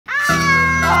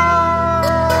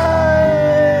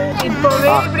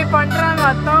இப்படி பண்றாங்க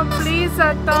அத்தா ப்ளீஸ்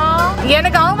அத்தா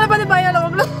எனக்கு அவங்கள பத்தி பயம் இல்ல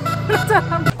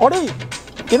உங்களுக்கு ஓடி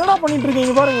என்னடா பண்ணிட்டு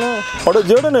இருக்கீங்க பாருங்க ஓட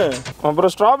ஜேடனு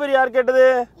அப்புறம் ஸ்ட்ராபெரி யார் கேட்டது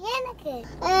எனக்கு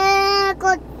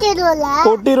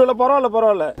கொட்டிருவல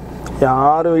பரவாயில்ல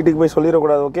யாரும் வீட்டுக்கு போய் சொல்லிட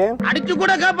கூடாது ஓகே அடிச்சு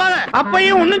கூட கேட்பாங்க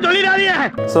அப்பையும் ஒண்ணும்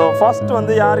சொல்லிடாதீங்க சோ ஃபர்ஸ்ட்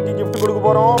வந்து யாருக்கு gift கொடுக்க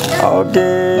போறோம் ஓகே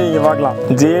இங்க பார்க்கலாம்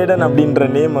ஜேடன் அப்படிங்கற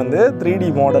நேம் வந்து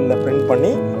 3D மாடல்ல பிரிண்ட்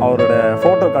பண்ணி அவரோட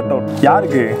போட்டோ கட் அவுட்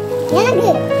யாருக்கு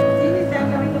எனக்கு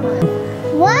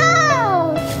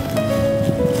வாவ்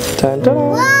டண்டன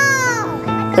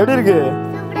எப்படி இருக்கு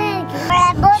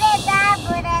பரோட்டா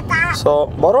சோ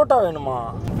பரோட்டா வேணுமா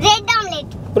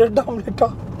பிரெட் ஆம்லெட்டா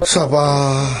சபா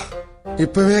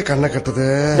இப்பவே கண்ணை கட்டுது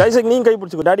ஜெய்சக் நீங்க கை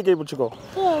பிடிச்சுக்கோ டாடி கை பிடிச்சுக்கோ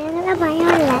எனக்கு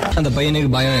பயம் இல்ல அந்த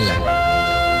பையனுக்கு பயம் இல்ல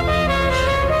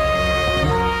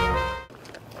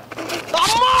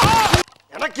அம்மா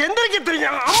எனக்கு எந்திரிக்க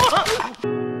தெரியும் அம்மா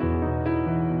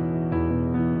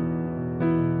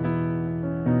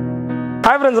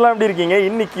ஹாய் ஃப்ரெண்ட்ஸ் எல்லாம் எப்படி இருக்கீங்க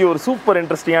இன்னைக்கு ஒரு சூப்பர்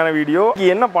இன்ட்ரெஸ்டிங்கான வீடியோ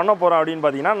என்ன பண்ண போறோம் அப்படின்னு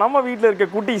பாத்தீங்கன்னா நம்ம வீட்ல இருக்க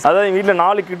குட்டீஸ் அதாவது வீட்ல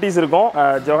 4 குட்டீஸ் இருக்கும்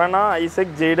ஜோஹனா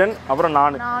ஐசக் ஜேடன் அப்புறம்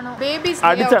நானு பேபிஸ்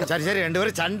அடிச்சேன் சரி ரெண்டு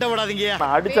பேரும் சண்டை விடாதீங்க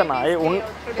நான் அடிச்சேனா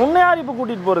உன்னை யார் இப்ப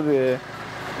கூட்டிட்டு போறது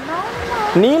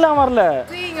நீலாம் வரல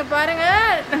இங்க பாருங்க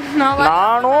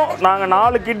நாங்க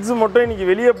 4 கிட்ஸ் மட்டும் இன்னைக்கு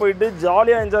வெளியே போயிட்டு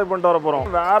ஜாலியா என்ஜாய் பண்ணிட்டு வர போறோம்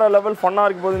வேற லெவல் ஃபன்னா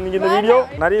இருக்க போகுது இன்னைக்கு இந்த வீடியோ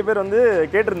நிறைய பேர் வந்து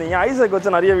கேட்டிருந்தீங்க ஐசக்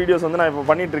வச்சு நிறைய வீடியோஸ் வந்து நான் இப்போ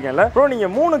பண்ணிட்டு இருக்கேன்ல ப்ரோ நீங்க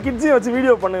 3 கிட்ஸையும் வச்சு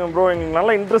வீடியோ பண்ணுங்க ப்ரோ எங்களுக்கு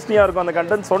நல்லா இன்ட்ரெஸ்டிங்கா இருக்கும் அந்த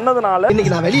கண்டென்ட் சொன்னதுனால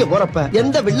இன்னைக்கு நான் வெளியே போறப்ப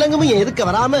எந்த வில்லங்கமும் எதுக்க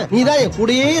வராம நீதான் என்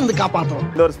கூடயே இருந்து காப்பாற்றணும்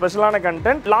இந்த ஒரு ஸ்பெஷலான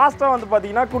கண்டென்ட் லாஸ்டா வந்து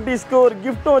பாத்தீங்கன்னா குட்டீஸ்க்கு ஒரு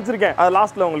கிஃப்ட்டும் வச்சிருக்கேன் அது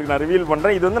லாஸ்ட்ல உங்களுக்கு நான் ரிவீல்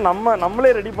பண்றேன் இது வந்து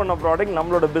நம்மளே ரெடி பண்ண ப்ராடக்ட்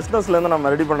நம்மளோட பிசினஸ்ல இருந்து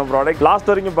நம்ம ரெடி பண்ண ப்ராடக்ட் லாஸ்ட்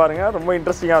வரைக்கும் பாருங்க ரொம்ப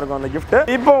இன்ட்ரெஸ்டிங்கா இருக்கும் அந்த கிஃப்ட்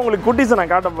இப்போ உங்களுக்கு குட்டீஸை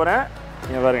நான் காட்ட போறேன்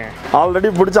இங்க பாருங்க ஆல்ரெடி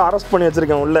பிடிச்சி அரெஸ்ட் பண்ணி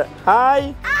வச்சிருக்கேன் உள்ள ஹாய்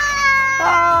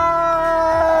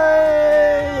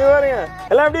பாருங்க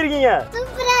எல்லாம் எப்படி இருக்கீங்க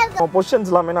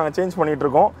பொசிஷன்ஸ் எல்லாமே நாங்கள் சேஞ்ச் பண்ணிட்டு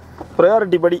இருக்கோம்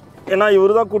ப்ரையாரிட்டி படி ஏன்னா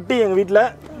இவரு தான் குட்டி எங்க வீட்டில்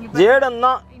ஜேடன்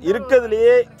தான்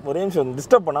இருக்கிறதுலையே ஒரே நிமிஷம்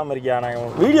டிஸ்டர்ப் பண்ணாம இருக்கியா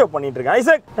நான் வீடியோ பண்ணிட்டு இருக்கேன்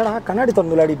ஐசக் என்னடா கண்ணாடி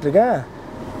திறந்து விளையாடிட்டு இருக்கேன்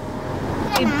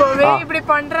இப்பவே இப்படி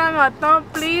பண்றாங்க அத்தா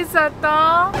ப்ளீஸ் அத்தா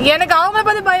எனக்கு அவங்கள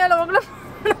பத்தி பயம் இல்ல உங்களுக்கு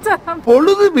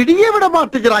பொழுது விடிய விட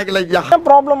மாட்டேங்கிறாங்களே ஐயா என்ன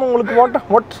ப்ராப்ளம் உங்களுக்கு what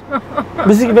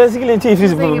basically chief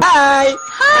is hi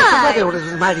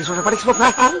மாதிரி சொல்ற படிச்சு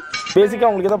பேசிக்கா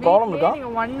உங்களுக்கு ஏதாவது ப்ராப்ளம் இருக்கா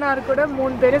நீங்க 1 hour கூட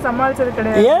 3 பேரை சமாளிச்சது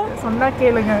கிடையாது சொன்னா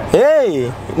கேளுங்க ஏய்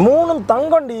 3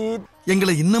 தங்கண்டி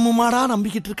எங்களை இன்னமுமாடா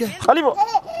நம்பிக்கிட்டு இருக்க அலிபோ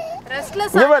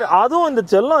இவர் அதுவும் இந்த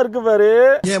செல்லம் இருக்கு பாரு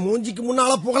என் மூஞ்சிக்கு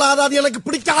முன்னால புகழாத அது எனக்கு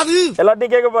பிடிக்காது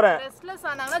எல்லாத்தையும் கேட்க போறேன் ரெஸ்ட்லெஸ்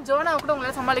ஆனாங்கன்னா ஜோனா கூட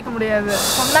உங்களால சமாளிக்க முடியாது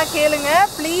சொன்னா கேளுங்க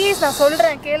ப்ளீஸ் நான்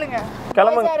சொல்றேன் கேளுங்க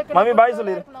கிளம்புங்க மம்மி பாய்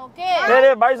சொல்லிரு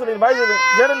சரி பாய் சொல்லிரு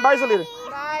ஜேடன் பாய் சொல்லிரு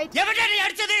எவனடி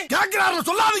அடிச்சது கேக்குறாரு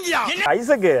சொல்லாதீங்கயா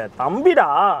ஐசக் தம்பிடா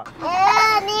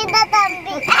நீதான்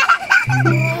தம்பி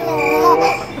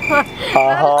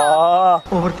ஆஹா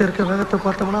ஒவ்வொருத்தர் இருக்க வேகத்தை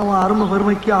பார்த்தோம்னா அவன் அருமை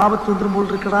வறுமைக்கு ஆபத்து வந்துரும்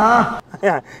போல் இருக்கடா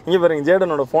இங்க பாருங்க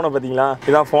ஜேடனோட போனை பாத்தீங்களா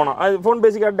இதான் போனா அது போன்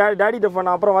பேசிக்க டாடிட்ட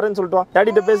போன் அப்புறம் வரேன்னு சொல்லிட்டு வா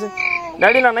டாடிட்ட பேசு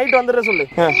டாடி நான் நைட் வந்துடுறேன் சொல்லு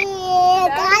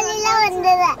காலையில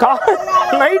வந்தது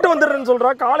நைட் வந்துடுறேன்னு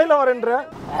சொல்றா காலையில வரேன்ற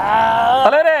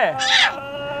தலைவரே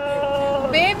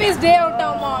பேபிஸ் டே அவுட்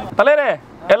ஆமா தலைவரே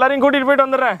எல்லாரையும் கூட்டிட்டு போயிட்டு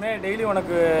வந்துடுறேன் டெய்லி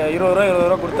உனக்கு 20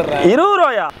 ரூபா கொடுத்துறேன் 20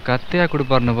 ரூபாயா கத்தையா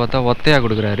கொடுப்பாருன்னு பார்த்தா ஒத்தையா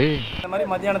கொடுக்குறாரு இந்த மாதிரி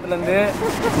மத்தியானத்துல இருந்து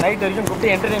நைட் வரைக்கும்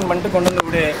கூப்பிட்டு என்டர்டெயின் பண்ணிட்டு கொண்டு வந்து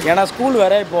விடு ஏன்னா ஸ்கூல்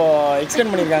வேற இப்போ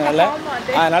எக்ஸ்டெண்ட் பண்ணிருக்காங்கல்ல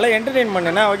அதனால என்டர்டெயின்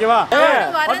பண்ணுனா ஓகேவா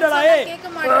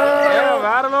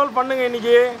வேற லெவல் பண்ணுங்க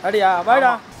இன்னைக்கு அடியா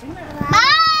பாய்டா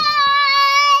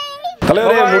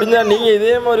தலைவரே முடிஞ்சா நீங்க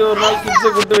இதே மாதிரி ஒரு நாள்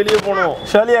கிட்ஸை கூட்டு வெளியே போகணும்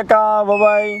ஷாலி அக்கா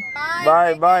பாய்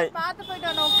பாய் பாய் பாத்து போய்ட்டு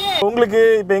வரணும் ஓகே உங்களுக்கு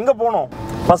இப்போ எங்க போகணும்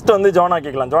ஃபர்ஸ்ட் வந்து ஜோனா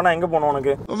கேட்கலாம் ஜோனா எங்க போகணும்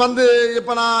உனக்கு வந்து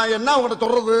இப்ப நான் என்ன உங்கள்கிட்ட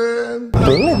சொல்றது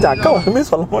என்ன அக்கா ஒண்ணுமே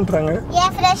சொல்ல மாட்டாங்க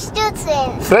ஏன் ஃப்ரெஷ் ஜூஸ்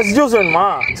வேணும் ஃப்ரெஷ் ஜூஸ் வேணுமா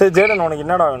சரி ஜேடன் உனக்கு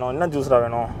என்னடா வேணும் என்ன ஜூஸ்டா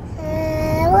வேணும்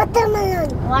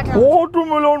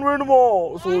வாட்டர்மெலன் வேணுமோ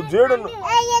சோ ஜேடன்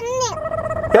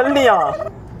எல்னியா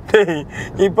டேய்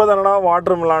இப்போதானடா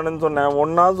வாட்டர்மெலன்னு சொன்னேன்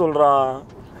ஒண்ணா சொல்றா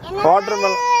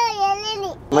வாட்டர்மெலன்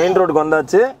மெயின் ரோடுக்கு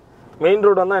வந்தாச்சு மெயின்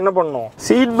ரோடு வந்தா என்ன பண்ணணும்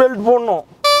சீட் பெல்ட் போடணும்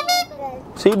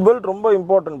சீட் பெல்ட் ரொம்ப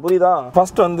இம்பார்ட்டன்ட் புரியுதா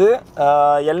ஃபர்ஸ்ட் வந்து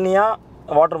எல்னியா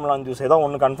வாட்டர்மெலன் ஜூஸ் ஏதோ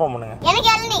ஒன்று கன்ஃபார்ம் பண்ணுங்க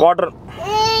வாட்டர்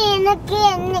எனக்கு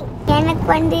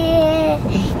வந்து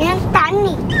எனக்கு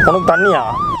தண்ணி உனக்கு தண்ணியா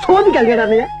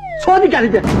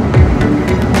சோதிக்காதீங்க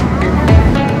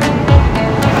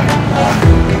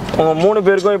உங்க 3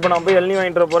 பேருக்கும் இப்போ நான் போய் எல்னி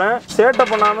வாங்கிட்டு போறேன் சேட்டை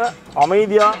பண்ணாம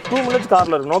அமைதியா 2 minutes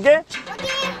கார்ல இருக்கணும் ஓகே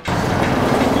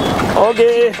ஓகே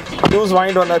ஜூஸ்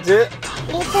வாங்கிட்டு வந்தாச்சு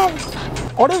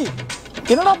ஓடி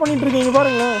என்னடா பண்ணிட்டு இருக்கீங்க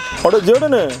பாருங்க ஓட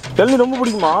ஜேடனு எல்னி ரொம்ப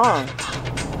பிடிக்குமா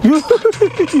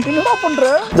என்னடா பண்ற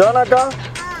ஜானாக்கா?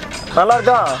 நல்லா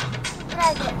இருக்கா?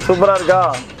 சூப்பரா இருக்கா?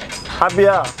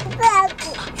 ஹாப்பியா?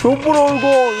 சூப்பரா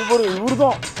இருக்கும். இவரு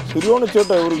தான் சரியான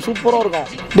சேட்டை. இவருக்கு சூப்பரா இருக்கும்.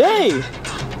 டேய்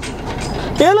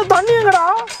ஏல தண்ணி எங்கடா?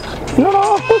 என்னடா?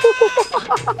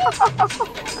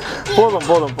 போதும்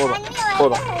போதும் போதும்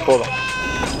போதும் போதும்.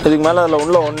 இதுக்கு மேலே அதில்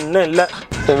உள்ள ஒன்றும் இல்லை.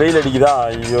 வெயில் அடிக்குதா?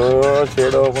 ஐயோ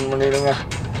ஷேடோ ஓப்பன் பண்ணிடுங்க.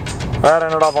 வேற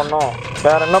என்னடா பண்ணோம்?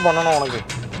 வேற என்ன பண்ணணும் உனக்கு?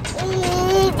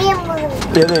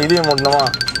 இதையும் மூடணுமா?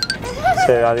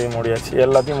 சரி அதையும் முடியாச்சு.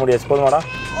 எல்லாத்தையும் முடியாச்சு. போதுமாடா?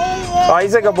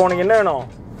 ஐசக் அப்போ உனக்கு என்ன வேணும்?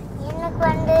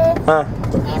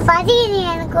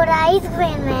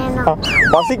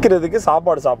 பசிக்கிறதுக்கு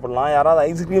சாப்பாடு சாப்பிடலாம். யாராவது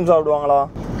ஐஸ்கிரீம் சாப்பிடுவாங்களா?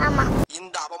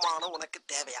 இந்த அவமானம் உனக்கு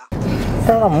தேவையா?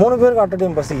 3 பேருக்கு அட்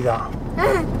டைம் பசிக்குதா?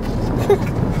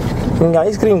 இங்க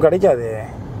ஐஸ்கிரீம் கிடைக்காது.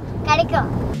 கிடைக்கும்.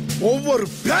 ஒவ்வொரு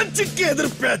பேச்சுக்கு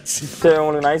எதிர் பேச்சு. சரி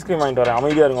உங்களுக்கு நான் ஐஸ்கிரீம் வாங்கிட்டு வரேன்.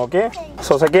 அமைதியா இருங்க. Okay.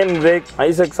 So second break.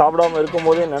 Isaac சாப்பிடாம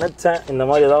இருக்கும்போதே நினைச்சேன் இந்த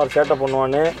மாதிரி ஏதாவது ஒரு சேட்டை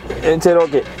பண்ணுவான்னு. சரி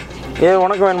ஓகே.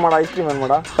 உனக்கு வேணுமாடா? ஐஸ்கிரீம்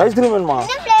வேணுமாடா? ஐஸ்கிரீம் வேணுமா?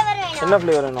 என்ன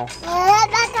ஃப்ளேவர் வேணும்?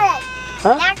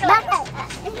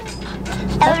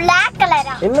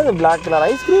 என்னது பிளாக் கலர்?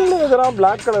 ஐஸ்கிரீம்ல எதுடா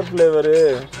பிளாக் கலர் ஃப்ளேவரு?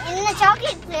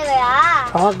 சாக்லேட் ஃப்ளேவரா?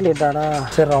 சாக்லேட்டாடா?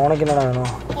 சரி உனக்கு என்னடா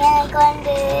வேணும்?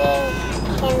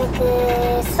 எனக்கு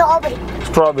ஸ்ட்ராபெரி.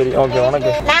 ஸ்ட்ராபெரி. ஓகே.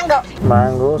 உனக்கு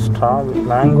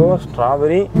மேங்கோ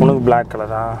ஸ்ட்ராபெரி. உனக்கு பிளாக்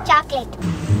கலரா? சாக்லேட்.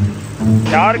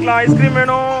 யாருக்குலாம் ஐஸ்கிரீம்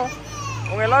வேணும்?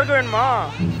 உங்க எல்லாருக்கும் வேணுமா?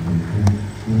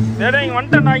 இங்க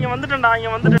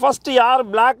வந்துட்டேன். ஃபர்ஸ்ட் யார்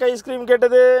பிளாக் ஐஸ்கிரீம்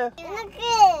கேட்டது?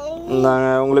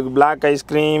 உங்களுக்கு பிளாக்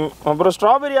ஐஸ்கிரீம். அப்புறம்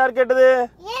ஸ்ட்ராபெரி யார் கேட்டது?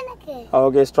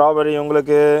 ஓகே ஸ்ட்ராபெரி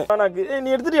உங்களுக்கு. நீ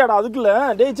எடுத்துட்டியாடா அதுக்குள்ள?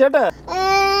 டேய் சேட்டை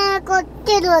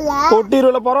கொட்டிடுவல.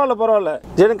 பரவாயில்ல.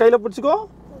 ஜேடன் கையில பிடிச்சிக்கோ.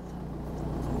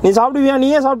 நீ சாப்பிடுவியா?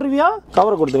 நீயே சாப்பிடுவியா?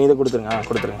 கவரை கொடுத்து இதை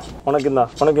கொடுத்துருங்க. உனக்கு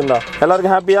இந்தா.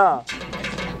 எல்லாருக்கும் ஹாப்பியா?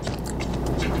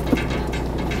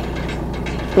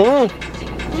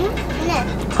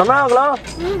 சொன்னாங்களா?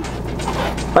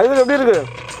 ஐசக் எப்படி இருக்கு?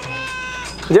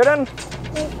 ஜேடன்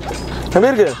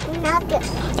எப்படி இருக்கு?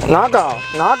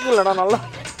 நாக்கு இல்லடா.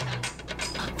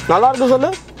 நல்லா இருக்கு சொல்லு.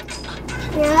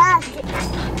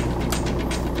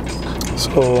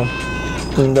 ஸோ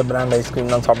இந்த பிராண்ட்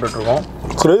ஐஸ்கிரீம் தான் சாப்பிட்டுட்டு இருக்கோம்.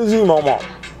 கிரேசி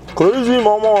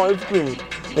மாமா ஐஸ்கிரீம்.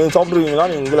 நீங்கள் சாப்பிட்ருக்கீங்களா?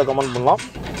 நீங்கள் இதில் கமெண்ட் பண்ணலாம்.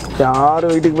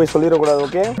 யாரும் வீட்டுக்கு போய் சொல்லிடக்கூடாது.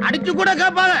 ஓகே. அடிச்சு கூட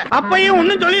கேட்பாங்க. அப்பையும்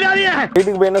ஒன்றும் சொல்லிடாதீங்க.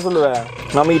 வீட்டுக்கு போய் என்ன சொல்லுவேன்?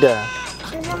 நம்மகிட்ட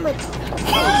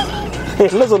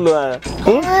என்ன சொல்லுவேன்?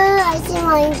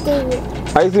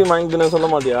 ஐஸ்கிரீம் வாங்கிட்டு சொல்ல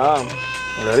மாட்டியா?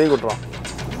 வெரி குட்ரா.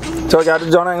 சரி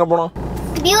அடுத்து ஜோனா எங்கே போனோம்?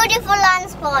 பியூட்டிஃபுல்லான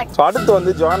ஸ்பாட். ஸோ அடுத்து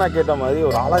வந்து ஜோனா கேட்ட மாதிரி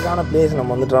ஒரு அழகான பிளேஸ்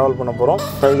நம்ம வந்து ட்ராவல் பண்ண போகிறோம்.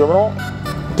 அதுக்கப்புறம்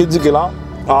கிட்ஸுக்கெல்லாம்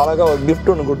அழகாக ஒரு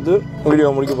கிஃப்ட் ஒன்று கொடுத்து வீடியோ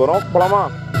முடிக்க போகிறோம். போலாமா?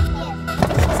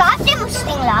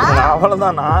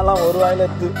 அவ்வளோதான். நான்லாம் ஒரு வாயில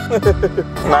எடுத்து.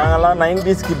 நாங்கெல்லாம்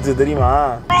 90s கிட்ஸ் தெரியுமா?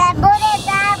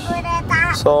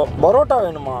 ஸோ பரோட்டா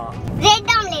வேணுமா?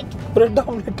 பிரெட்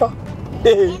ஆம்லெட்டா?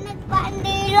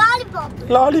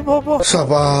 லாலிபாப்பா.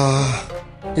 சபா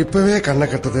இப்பவே கண்ணை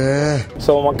கட்டுது.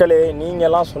 ஸோ மக்களே நீங்கள்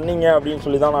எல்லாம் சொன்னீங்க அப்படின்னு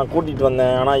சொல்லி தான் நான் கூட்டிகிட்டு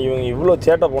வந்தேன். ஆனால் இவங்க இவ்வளோ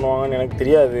சேட்டை பண்ணுவாங்கன்னு எனக்கு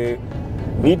தெரியாது.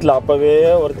 வீட்டில் அப்போவே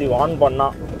ஒருத்தி வார்ன் பண்ணா,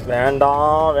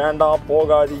 வேண்டாம்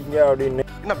போகாதீங்க அப்படின்னு.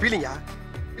 என்ன பீலிங்கா?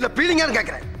 இல்ல பீலிங்கான்னு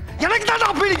கேக்குறேன். எனக்கு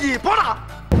தான் பீலிங்கி. போடா.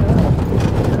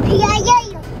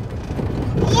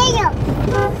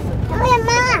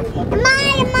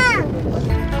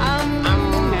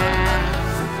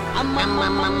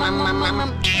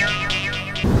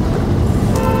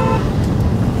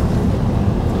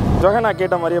 ஜோனா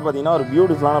கேட்ட மாதிரியே பார்த்தீங்கன்னா ஒரு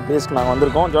பியூட்டிஃபுல்லான பிளேஸ்க்கு நாங்கள்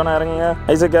வந்திருக்கோம். ஜோனா இறங்குங்க.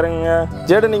 ஐசக் இறங்குங்க.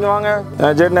 ஜேடன் நீங்கள் வாங்க.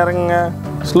 ஜேடன் இறங்குங்க.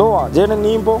 ஸ்லோவா. ஜேடன்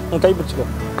நீ போ. கை பிடிச்சிக்கோ.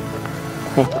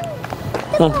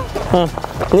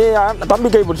 நீ தம்பி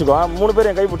கை பிடிச்சிக்கோ. 3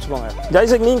 பேரும் என் கை பிடிச்சிக்கோங்க.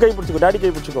 ஐசக் நீ கை பிடிச்சிக்கோ. டாடி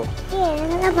கை பிடிச்சிக்கோ.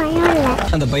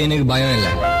 அந்த பையனுக்கு பயம்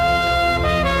இல்லை.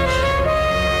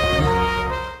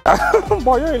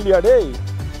 பயம் இல்லையா? டேய்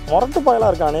முரட்டு பயலா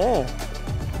இருக்கானே.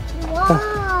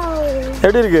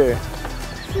 எப்படி இருக்கு?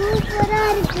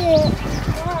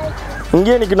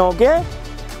 இங்கே நிற்கணும். ஓகே.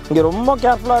 இங்கே ரொம்ப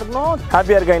கேர்ஃபுல்லாக இருக்கணும்.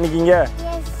 ஹாப்பியாக இருக்கா இன்னைக்கு? இங்கே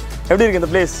எப்படி இருக்கு இந்த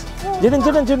பிளேஸ்? ஜெடன்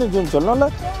சொல்லல.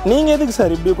 நீங்கள் எதுக்கு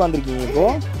சார் இப்படி உட்காந்துருக்கீங்க? இப்போ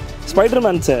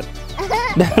ஸ்பைடர்மேன் சார்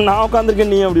நான்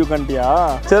உட்காந்துருக்கேன். நீ எப்படி உட்காந்துட்டியா?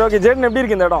 சரி ஓகே. ஜெடன் எப்படி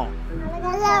இருக்கு இந்த இடம்?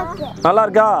 நல்லா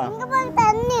இருக்கா?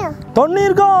 தண்ணி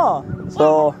இருக்கா? ஸோ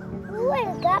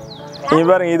இங்கே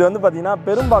பாருங்க. இது வந்து பார்த்தீங்கன்னா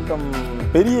பெரும்பாக்கம்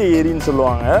பெரிய ஏரின்னு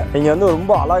சொல்லுவாங்க. இங்கே வந்து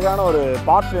ரொம்ப அழகான ஒரு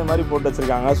பாத்வே மாதிரி போட்டு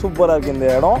வச்சிருக்காங்க. சூப்பராக இருக்கு இந்த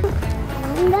இடம்.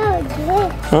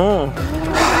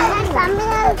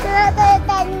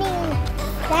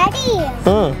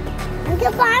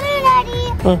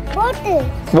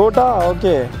 போட்டா?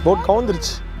 ஓகே. போட்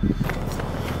கவுந்துருச்சு.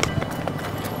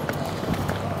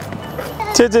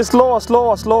 சரி ஸ்லோவா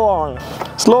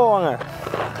வாங்க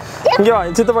இங்கே வா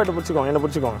சித்தப்பாயிட்ட பிடிச்சிக்கோங்க என்ன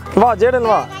பிடிச்சிக்கோங்க வா ஜேடன்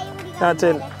வா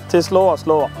சரி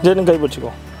ஸ்லோவா ஜேடன் கை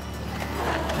பிடிச்சிக்கோ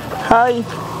ஹாய்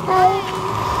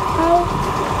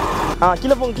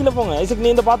கீழே போங்க ஐசக் நீ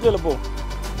இந்த பாத்துவேல போ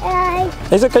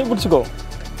ஐசக் கை பிடிச்சிக்கோ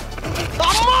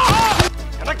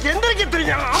எனக்கு எந்திரிக்க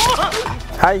தெரியும்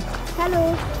ஹாய்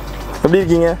எப்படி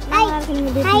இருக்கீங்க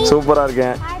சூப்பராக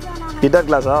இருக்கேன் கிட்டார்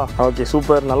கிளாஸா ஓகே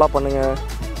சூப்பர் நல்லா பண்ணுங்க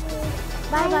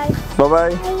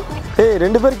பாய் ஏய்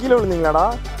 2 பேர் கீழே விழுந்தீங்களாடா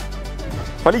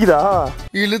வலிக்குதா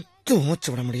இழுத்து மூச்சு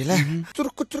விட முடியல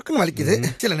சுருக்குன்னு வலிக்குது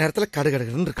சில நேரத்துல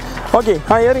கடுகடுன்னு இருக்கு ஓகே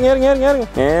ஏறுங்க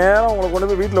நேரம் உங்களை கொண்டு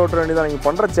போய் வீட்டில் ஓட்டுற வேண்டியதான் நீங்கள்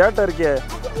பண்ணுற சேட்டை இருக்கே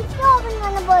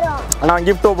நான்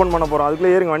கிஃப்ட் ஓப்பன் பண்ண போகிறோம்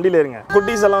அதுக்குள்ளே ஏறுங்க வண்டியில் ஏறுங்க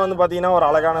குட்டீஸ் எல்லாம் வந்து பார்த்தீங்கன்னா ஒரு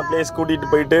அழகான பிளேஸ்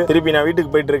கூட்டிகிட்டு போயிட்டு திருப்பி நான்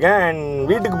வீட்டுக்கு போயிட்டு இருக்கேன் அண்ட்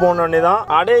வீட்டுக்கு போன உடனே தான்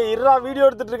அடே இருடா வீடியோ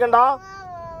எடுத்துட்டு இருக்கேன்டா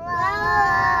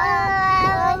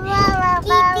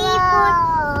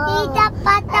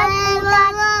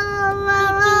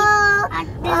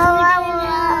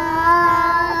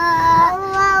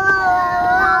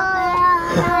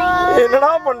என்னடா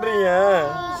பண்றீங்க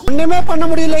ஒண்ணுமே பண்ண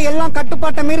முடியல எல்லாம்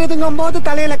கட்டுப்பாட்டை மீறுதுங்கும் போது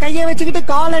தலையில கையை வச்சுக்கிட்டு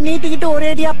காலை நீட்டிக்கிட்டு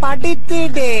ஒரேடியா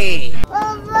படித்துட்டு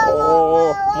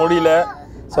முடியல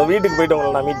ஸோ வீட்டுக்கு போயிட்டு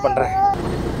உங்களை நான் மீட் பண்றேன்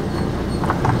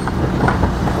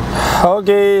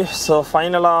ஓகே ஸோ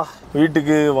ஃபைனலாக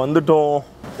வீட்டுக்கு வந்துட்டோம்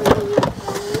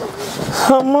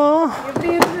அம்மா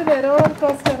எப்படி இருந்தது ரோலர்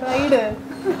கோஸ்டர் ரைடு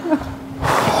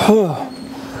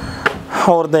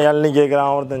ஒருத்தன் இளநீ கேட்குறான்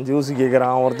ஒருத்தன் ஜூஸ்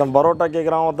கேட்குறான் ஒருத்தன் பரோட்டா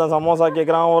கேட்குறான் ஒருத்தன் சமோசா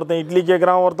கேட்குறான் ஒருத்தன் இட்லி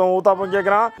கேட்குறான் ஒருத்தன் ஊத்தாப்பம்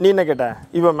கேட்குறான் நீ என்ன கேட்ட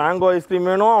இப்போ மேங்கோ ஐஸ்கிரீம்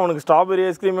வேணும் அவனுக்கு ஸ்ட்ராபெரி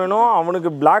ஐஸ்கிரீம் வேணும்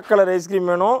அவனுக்கு பிளாக் கலர்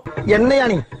ஐஸ்கிரீம் வேணும் என்னையா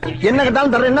நீ என்ன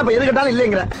கேட்டாலும் தர என்ன எது கேட்டாலும்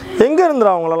இல்லைங்கிற எங்கே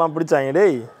இருந்துடா அவங்களெல்லாம் பிடிச்சாங்க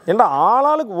டேய் ஏன்டா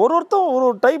ஆளாளுக்கு ஒருத்தன் ஒரு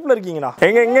டைப்பில் இருக்கீங்கடா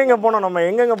எங்கே போனோம் நம்ம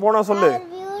எங்கெங்கே போனோம் சொல்லு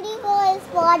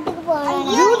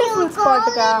பியூட்டிஃபுல்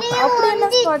ஸ்பாட்டுக்கா அப்படி என்ன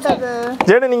ஸ்பாட் அது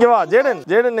ஜேடன் இங்க வா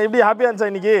ஜேடன் எப்படி ஹாப்பியா இருந்துச்சா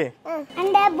இன்னைக்கு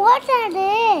அந்த போட் அது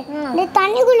இந்த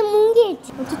தண்ணிக்குள்ள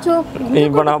முங்கிடுச்சு அச்சச்சோ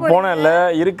இப்போ நான் போனேன்ல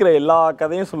இருக்கிற எல்லா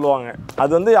கதையும் சொல்லுவாங்க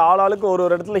அது வந்து ஆளாளுக்கு ஒரு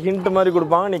இடத்துல ஹிண்ட் மாதிரி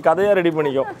கொடுப்பாங்க நீ கதையா ரெடி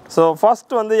பண்ணிக்கோ ஸோ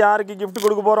ஃபர்ஸ்ட் வந்து யாருக்கு கிஃப்ட்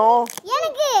கொடுக்க போறோம்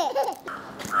எனக்கு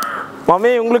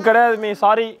மம்மி உங்களுக்கு கிடையாது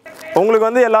சாரி உங்களுக்கு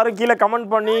வந்து எல்லாரும் கீழே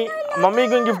கமெண்ட் பண்ணி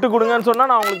மம்மிக்கும் கிஃப்ட் கொடுங்கன்னு சொன்னா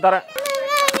நான் உங்களுக்கு தரேன்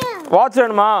வாட்ச்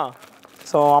வேணுமா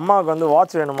ஸோ அம்மாவுக்கு வந்து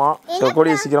வாட்ச் வேணுமா ஸோ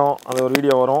கூடிய சீக்கிரம் அது ஒரு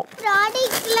வீடியோ வரும்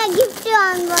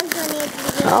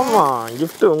ஆமாம்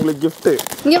கிஃப்ட் உங்களுக்கு கிஃப்ட்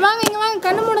இங்க வாங்க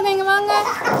கண்ணு மூடுங்க இங்க வாங்க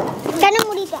கண்ணு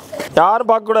மூடிட்டேன் யாரும்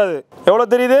பார்க்கக்கூடாது எவ்வளோ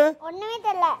தெரியுது ஒண்ணுமே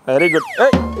தெரியல வெரி குட்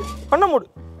ஏய் கண்ணு மூடு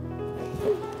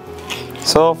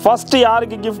ஸோ ஃபர்ஸ்ட்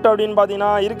யாருக்கு கிஃப்ட் அப்படின்னு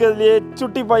பார்த்தீங்கன்னா இருக்கிறதுலையே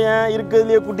சுட்டி பையன்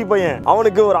இருக்கிறதுலையே குட்டி பையன்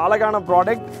அவனுக்கு ஒரு அழகான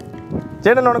ப்ராடக்ட்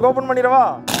ஜேடன் உனக்கு ஓப்பன் பண்ணிடவா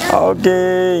ஓகே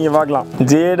இங்கே பார்க்கலாம்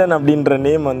ஜேடன் அப்படின்ற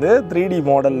நேம் வந்து 3D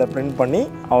மாடலில் பிரிண்ட் பண்ணி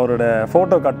அவரோட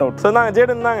ஃபோட்டோ கட் அவுட் ஸோ தாங்க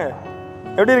ஜேடன் தாங்க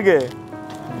எப்படி இருக்கு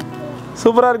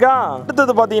சூப்பராக இருக்கா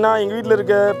அடுத்தது பார்த்தீங்கன்னா எங்கள் வீட்டில்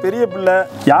இருக்க பெரிய பிள்ளை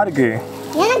யாருக்கு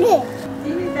எனக்கு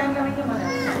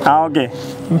ஓகே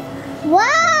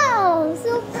வாவ்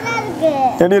சூப்பரா இருக்கு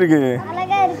எப்படி இருக்கு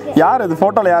அழகா இருக்கு யார் அது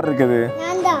ஃபோட்டோவில் யார் இருக்குது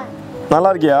நான் தான்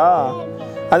நல்லா இருக்கியா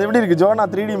அது எப்படி இருக்கு ஜோனா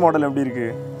 3D மாடல் எப்படி இருக்கு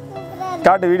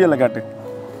காட்டு வீடியோவில் காட்டு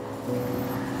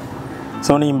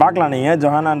ஸோ நீங்கள் பார்க்கலாம் நீங்கள்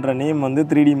ஜொஹானான்ற நேம் வந்து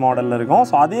 3D மாடலில் இருக்கும்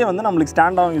ஸோ அதே வந்து நம்மளுக்கு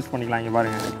ஸ்டாண்டாகவும் யூஸ் பண்ணிக்கலாம் இங்கே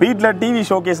பாருங்கள் வீட்டில் டிவி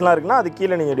ஷோகேஸ்லாம் இருக்குன்னா அது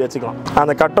கீழே நீங்கள் இப்படி வச்சுக்கலாம்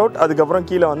அந்த கட் அவுட் அதுக்கப்புறம்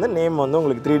கீழே வந்து நேம் வந்து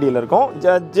உங்களுக்கு 3Dயில் இருக்கும்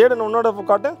ஜேடன் உன்னோட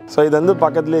காட்டு ஸோ இது வந்து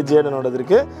பக்கத்துலேயே ஜேடனோடது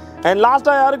இருக்குது அண்ட்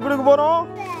லாஸ்ட்டாக யாருக்கு கொடுக்க போகிறோம்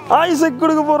ஐசக்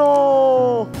கொடுக்க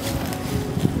போகிறோம்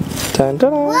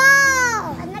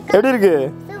எப்படி இருக்கு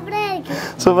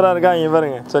சூப்பராக இருக்கா இங்கே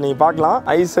பாருங்க ஸோ நீங்கள் பார்க்கலாம்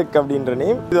ஐசக் அப்படின்ற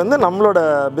நேம் இது வந்து நம்மளோட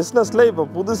பிஸ்னஸில் இப்போ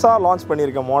புதுசாக லான்ச்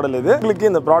பண்ணியிருக்க மாடல் இது உங்களுக்கு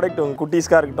இந்த ப்ராடக்ட் உங்கள்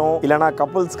குட்டீஸ்க்காக இருக்கட்டும் இல்லைனா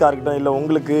கப்புள்ஸ்க்காக இருக்கட்டும் இல்லை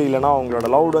உங்களுக்கு இல்லைனா உங்களோட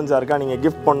லவ் ஒன்ஸாக இருக்கா நீங்கள்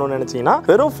கிஃப்ட் பண்ணணும்னு நினச்சிங்கன்னா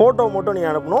வெறும் ஃபோட்டோ மட்டும்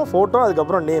நீங்கள் அனுப்பணும் ஃபோட்டோ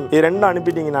அதுக்கப்புறம் நேம் இது ரெண்டும்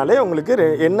அனுப்பிட்டீங்கனாலே உங்களுக்கு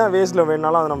என்ன வேஸில்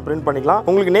வேணாலும் அதை நம்ம பிரிண்ட் பண்ணிக்கலாம்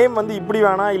உங்களுக்கு நேம் வந்து இப்படி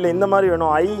வேணாம் இல்லை இந்த மாதிரி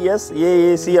வேணும்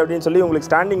ISAAC அப்படின்னு சொல்லி உங்களுக்கு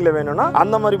ஸ்டாண்டிங்கில் வேணும்னா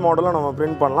அந்த மாதிரி மாடலும் நம்ம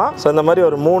பிரிண்ட் பண்ணலாம் ஸோ இந்த மாதிரி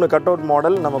ஒரு 3 கட் அவுட்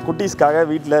மாடல் நம்ம குட்டீஸ்க்காக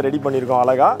வீட்டில் ரெடி பண்ணியிருக்கோம்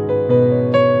அழகா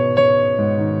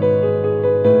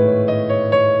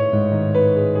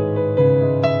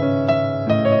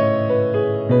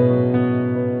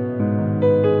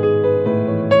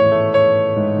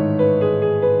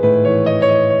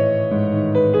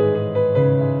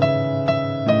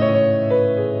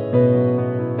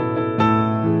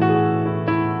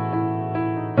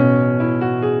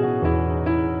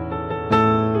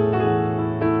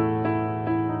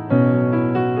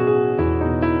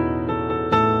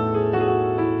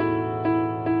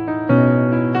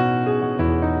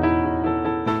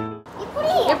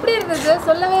எப்படி இருந்துச்சு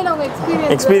சொல்லவே இல்ல உங்க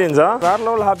எக்ஸ்பீரியன்ஸா வேற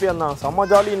லெவல் ஹாப்பியா இருந்தான் செம்ம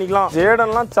ஜாலி இன்னைக்குலாம்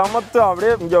ஜேடன்லாம் சமத்து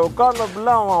அப்படியே இங்க உட்கார்ந்த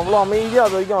பிள்ளை அவன் அவ்வளோ அமைதியா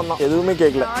அது வரைக்கும் வந்தான் எதுவுமே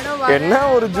கேட்கல என்ன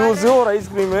ஒரு ஜூஸ் ஒரு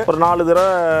ஐஸ்கிரீம் ஒரு 4 தடவை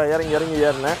இறங்கி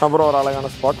ஏறினேன் அப்புறம் ஒரு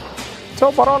அழகான ஸ்பாட் ஸோ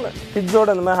பரவாயில்ல கிட்ஸோட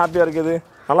இந்த மாதிரி ஹாப்பியா இருக்குது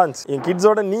நல்லா இருந்துச்சு என்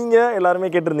கிட்ஸோட நீங்கள் எல்லாருமே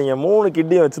கேட்டிருந்தீங்க 3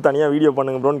 கிட்டையும் வச்சு தனியாக வீடியோ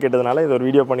பண்ணுங்க ப்ரோன்னு கேட்டதுனால இது ஒரு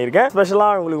வீடியோ பண்ணியிருக்கேன்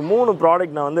ஸ்பெஷலாக உங்களுக்கு 3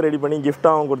 ப்ராடக்ட் நான் வந்து ரெடி பண்ணி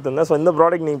கிஃப்ட்டாகவும் கொடுத்துருந்தேன் ஸோ இந்த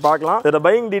ப்ராடக்ட் நீங்கள் பார்க்கலாம் இதோட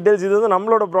பையிங் டீடைல்ஸ் இது வந்து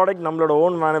நம்மளோட ப்ராடக்ட் நம்மளோட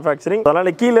ஓன் மேனுஃபேக்சரிங்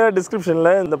அதனால் கீழே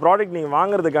டிஸ்கிரிப்ஷனில் இந்த ப்ராடக்ட் நீங்கள்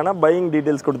வாங்குறதுக்கான பையிங்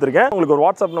டீடைல்ஸ் கொடுத்துருக்கேன் உங்களுக்கு ஒரு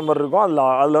வாட்ஸ்அப் நம்பர் இருக்கும்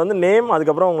அதில் வந்து நேம்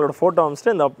அதுக்கப்புறம் உங்களோட ஃபோட்டோ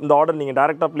அனுப்பிச்சிட்டு இந்த ஆர்டர் நீங்கள்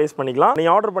டேரெக்டாக ப்ளேஸ் பண்ணிக்கலாம்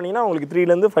நீங்கள் ஆர்டர் பண்ணிங்கன்னா உங்களுக்கு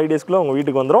 3 to 5 டேஸ்க்குள்ளே உங்கள்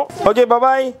வீட்டுக்கு வந்துடும் ஓகே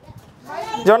பாய்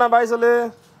ஜோனா பாய் சொல்லு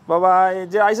பாய்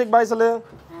ஐசக் பாய் சொல்லு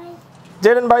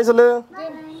Jaden bye சொல்லு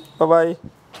bye bye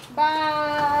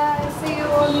bye see you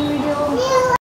on video